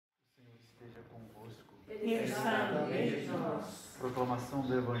Ele está no meio de nós. Proclamação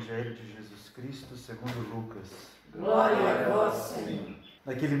do Evangelho de Jesus Cristo segundo Lucas. Glória a vós, Senhor.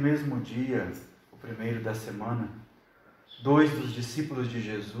 Naquele mesmo dia, o primeiro da semana, 2 dos discípulos de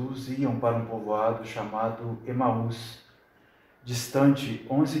Jesus iam para um povoado chamado Emaús, distante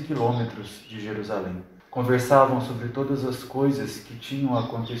 11 quilômetros de Jerusalém. Conversavam sobre todas as coisas que tinham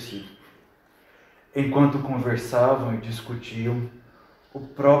acontecido. Enquanto conversavam e discutiam, o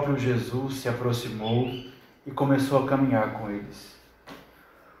próprio Jesus se aproximou e começou a caminhar com eles.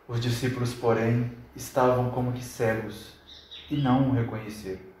 Os discípulos, porém, estavam como que cegos e não o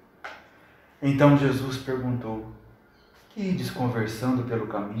reconheceram. Então Jesus perguntou: "Que ides conversando pelo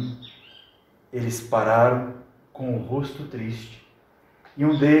caminho?" Eles pararam com o rosto triste, e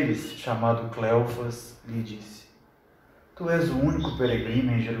um deles, chamado Cleofas, lhe disse: "Tu és o único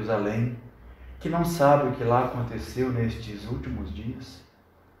peregrino em Jerusalém que não sabe o que lá aconteceu nestes últimos dias?"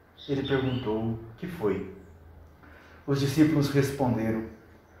 Ele perguntou: "Que foi?" Os discípulos responderam: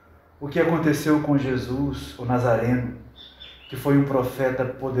 "O que aconteceu com Jesus, o Nazareno, que foi um profeta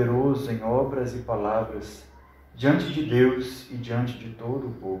poderoso em obras e palavras, diante de Deus e diante de todo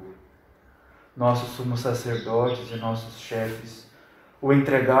o povo. Nossos sumos sacerdotes e nossos chefes o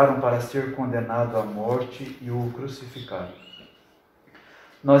entregaram para ser condenado à morte e o crucificaram.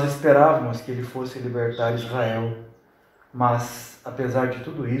 Nós esperávamos que ele fosse libertar Israel, mas, apesar de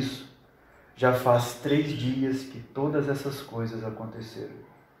tudo isso, já faz 3 dias que todas essas coisas aconteceram.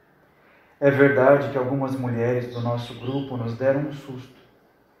 É verdade que algumas mulheres do nosso grupo nos deram um susto.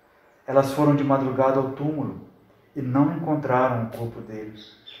 Elas foram de madrugada ao túmulo e não encontraram o corpo dele.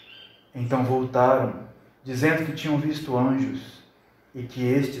 Então voltaram, dizendo que tinham visto anjos e que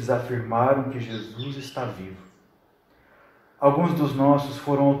estes afirmaram que Jesus está vivo. Alguns dos nossos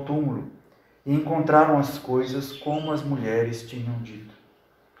foram ao túmulo e encontraram as coisas como as mulheres tinham dito.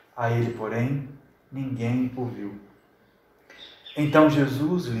 A ele, porém, ninguém o viu." Então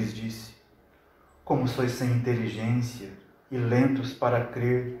Jesus lhes disse: "Como sois sem inteligência e lentos para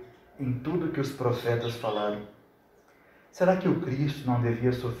crer em tudo que os profetas falaram. Será que o Cristo não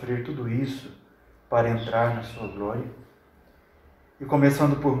devia sofrer tudo isso para entrar na sua glória?" E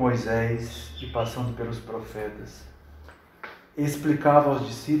começando por Moisés e passando pelos profetas, explicava aos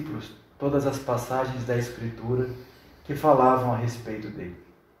discípulos todas as passagens da Escritura que falavam a respeito dele.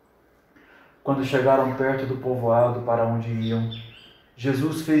 Quando chegaram perto do povoado para onde iam,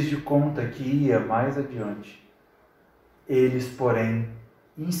 Jesus fez de conta que ia mais adiante. Eles, porém,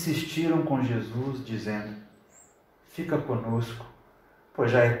 insistiram com Jesus, dizendo: "Fica conosco, pois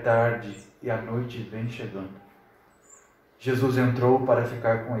já é tarde e a noite vem chegando." Jesus entrou para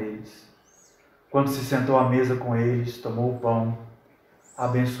ficar com eles. Quando se sentou à mesa com eles, tomou o pão,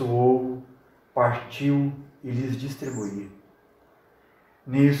 abençoou-o, partiu e lhes distribuía.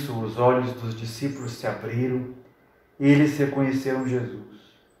 Nisso, os olhos dos discípulos se abriram e eles reconheceram Jesus.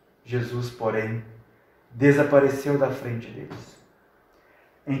 Jesus, porém, desapareceu da frente deles.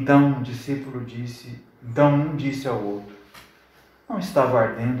 Então um disse ao outro: "Não estava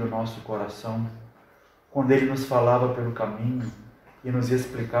ardendo o nosso coração quando ele nos falava pelo caminho e nos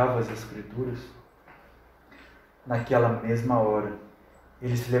explicava as Escrituras?" Naquela mesma hora,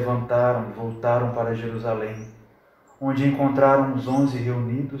 eles se levantaram e voltaram para Jerusalém, onde encontraram os 11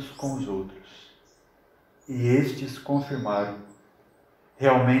 reunidos com os outros. E estes confirmaram: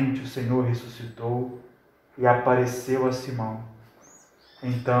 "Realmente o Senhor ressuscitou e apareceu a Simão."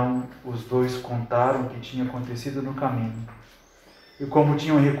 Então os 2 contaram o que tinha acontecido no caminho e como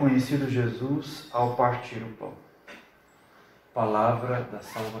tinham reconhecido Jesus ao partir o pão. Palavra da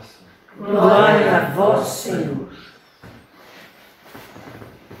salvação. Glória a vós, Senhor.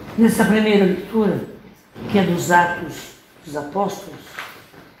 Nessa primeira leitura, que é dos Atos dos Apóstolos,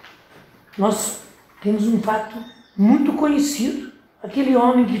 nós temos um fato muito conhecido. Aquele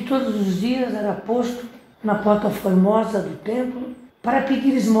homem que todos os dias era posto na porta formosa do templo para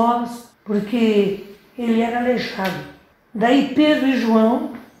pedir esmolas, porque ele era aleijado. Daí Pedro e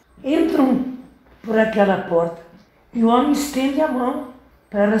João entram por aquela porta e o homem estende a mão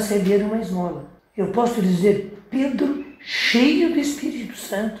para receber uma esmola. Eu posso dizer, Pedro, cheio do Espírito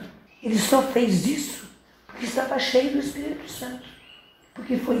Santo, ele só fez isso porque estava cheio do Espírito Santo.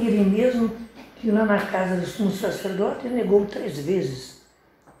 Porque foi ele mesmo que lá na casa do sumo sacerdote negou 3 vezes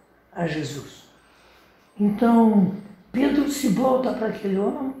a Jesus. Então, Pedro se volta para aquele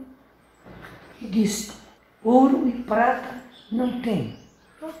homem e disse: "Ouro e prata não tenho,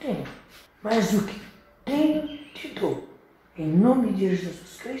 mas o que tenho te dou. Em nome de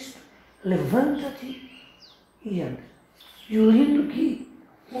Jesus Cristo, levanta-te e anda." E o lindo que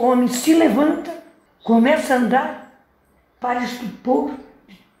o homem se levanta, começa a andar para estupor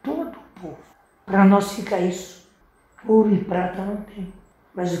de todo o povo. Para nós fica isso. Ouro e prata não tenho,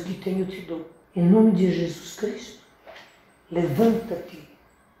 mas o que tenho eu te dou. Em nome de Jesus Cristo, levanta-te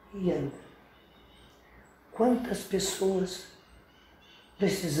e anda. Quantas pessoas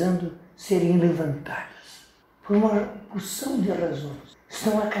precisando serem levantadas por uma porção de razões,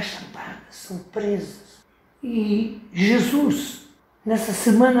 estão acachapadas, são presas. E Jesus, nessa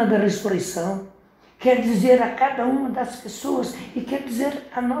semana da ressurreição, quer dizer a cada uma das pessoas e quer dizer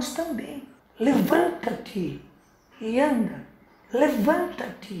a nós também: levanta-te e anda.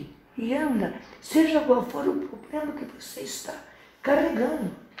 Levanta-te e anda, seja qual for o problema que você está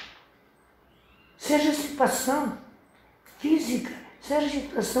carregando. Seja situação física, seja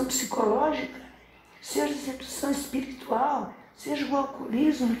situação psicológica, seja situação espiritual, seja o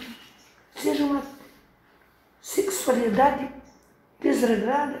alcoolismo, seja uma sexualidade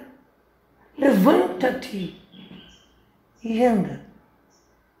desregrada. Levanta-te e anda.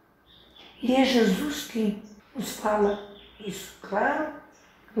 E é Jesus que nos fala isso. Claro,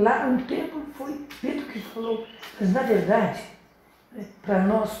 lá no templo foi Pedro que falou, mas na verdade, para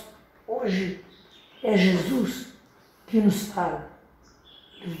nós, hoje, é Jesus que nos fala: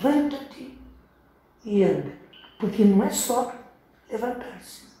 levanta-te e anda. Porque não é só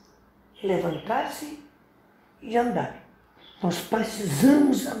levantar-se, é levantar-se e andar. Nós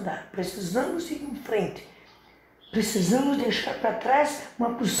precisamos andar, precisamos ir em frente, precisamos deixar para trás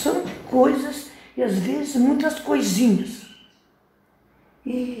uma porção de coisas e às vezes muitas coisinhas.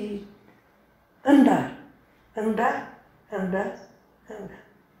 E andar, andar, andar, andar.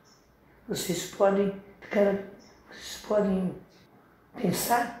 Vocês podem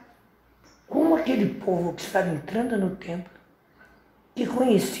pensar como aquele povo que estava entrando no templo, que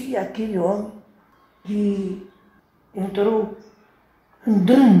conhecia aquele homem que entrou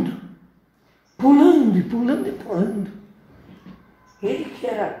andando, pulando e pulando e pulando. Ele que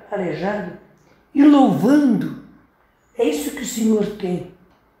era aleijado e louvando. É isso que o Senhor tem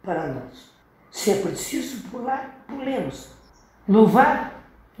para nós. Se é preciso pular, pulemos. Louvar,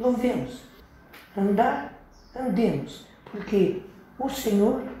 louvemos. Andar, andemos. Porque o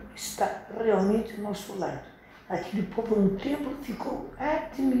Senhor está realmente ao nosso lado. Aquele povo no templo ficou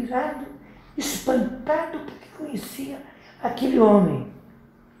admirado, espantado, porque conhecia aquele homem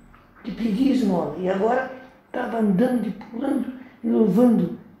que pedia esmola. E agora estava andando e pulando e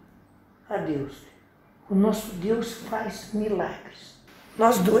louvando a Deus. O nosso Deus faz milagres.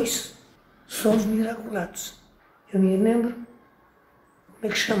 Nós dois somos miraculados. Eu me lembro, como é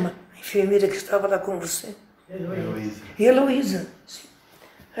que chama? A enfermeira que estava lá com você. Heloísa.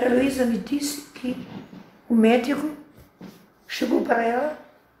 A Heloísa me disse que o médico chegou para ela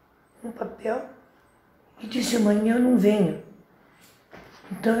um papel e disse: amanhã eu não venho.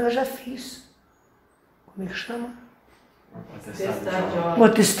 Então eu já fiz. Como é que chama? O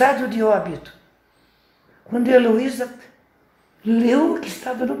atestado de óbito. Quando a Heloísa leu o que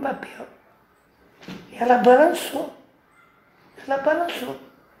estava no papel, ela balançou. Ela balançou.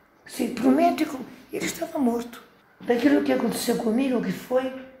 Assim, para o médico, ele estava morto. Daquilo que aconteceu comigo, o que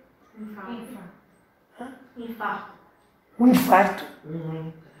foi? Infarto. Um infarto.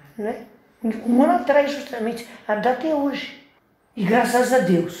 Né? Um ano atrás, justamente. A data é hoje. E graças a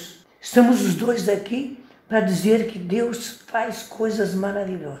Deus, estamos os dois aqui para dizer que Deus faz coisas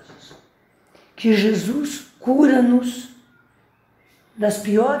maravilhosas. Que Jesus cura-nos das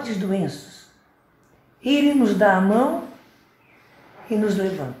piores doenças. Ele nos dá a mão e nos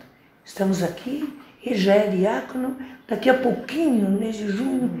levanta. Estamos aqui, ele já é diácono, daqui a pouquinho, no mês de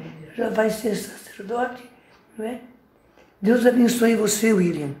junho, já vai ser sacerdote, não é? Deus abençoe você,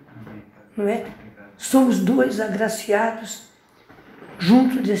 William, não é? Somos dois agraciados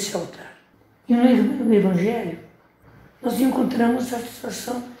junto desse altar. E no Evangelho, nós encontramos a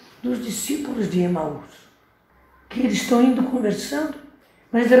situação dos discípulos de Emaús, que eles estão indo conversando,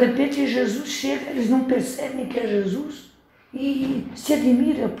 mas de repente Jesus chega, eles não percebem que é Jesus e se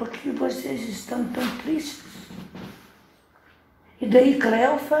admiram porque vocês estão tão tristes. E daí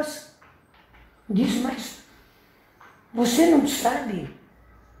Cleofas diz: mas você não sabe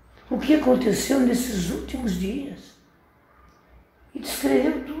o que aconteceu nesses últimos dias? E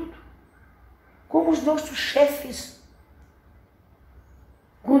descreveu tudo, como os nossos chefes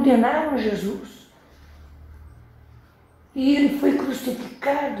condenaram Jesus. E ele foi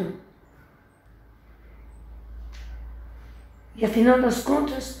crucificado. E afinal das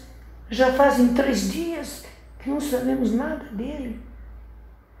contas, já fazem 3 dias que não sabemos nada dele.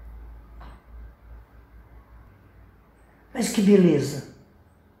 Mas que beleza!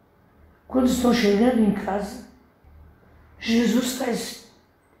 Quando estão chegando em casa, Jesus faz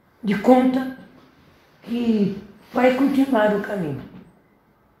de conta que vai continuar o caminho.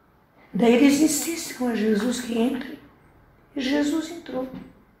 Daí eles insistem com Jesus que entre, e Jesus entrou.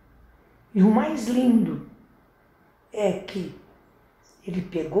 E o mais lindo é que ele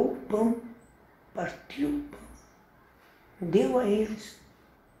pegou o pão, partiu o pão, deu a eles.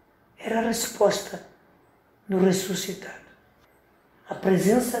 Era a resposta do ressuscitado. A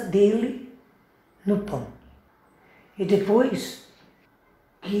presença dele no pão. E depois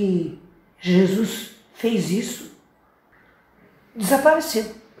que Jesus fez isso,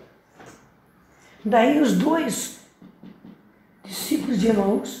 desapareceu. Daí os dois discípulos de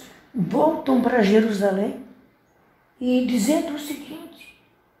Emaús voltam para Jerusalém e dizendo o seguinte: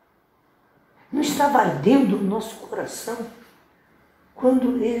 não estava ardendo o nosso coração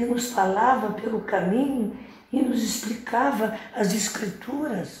quando ele nos falava pelo caminho e nos explicava as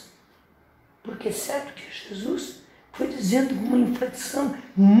Escrituras? Porque é certo que Jesus foi dizendo com uma inflexão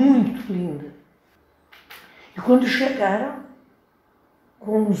muito linda. E quando chegaram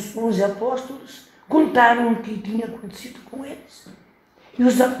com os 11 apóstolos, contaram o que tinha acontecido com eles. E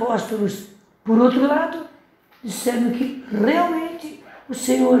os apóstolos, por outro lado, disseram que realmente o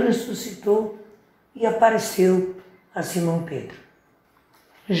Senhor ressuscitou e apareceu a Simão Pedro.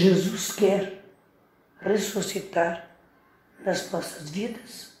 Jesus quer ressuscitar nas nossas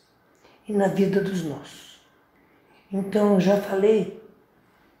vidas e na vida dos nossos. Então, já falei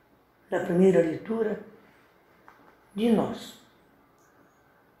na primeira leitura de nós.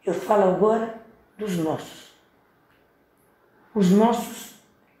 Eu falo agora dos nossos. Os nossos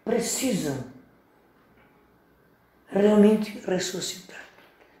precisam realmente ressuscitar.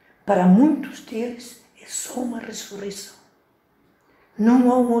 Para muitos deles é só uma ressurreição. Não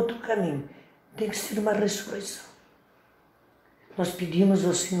há um outro caminho. Tem que ser uma ressurreição. Nós pedimos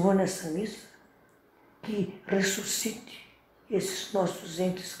ao Senhor nessa missa que ressuscite esses nossos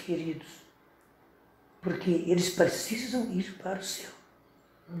entes queridos, porque eles precisam ir para o céu.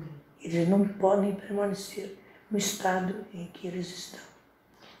 Eles não podem permanecer no estado em que eles estão.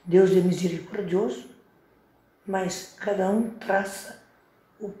 Deus é misericordioso, mas cada um traça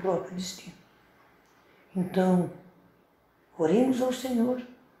o próprio destino. Então, oremos ao Senhor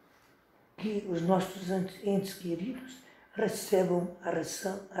que os nossos entes queridos recebam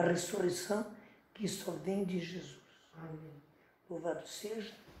a ressurreição que só vem de Jesus. Amém. Louvado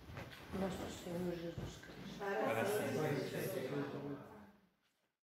seja o nosso Senhor Jesus Cristo. Para sempre.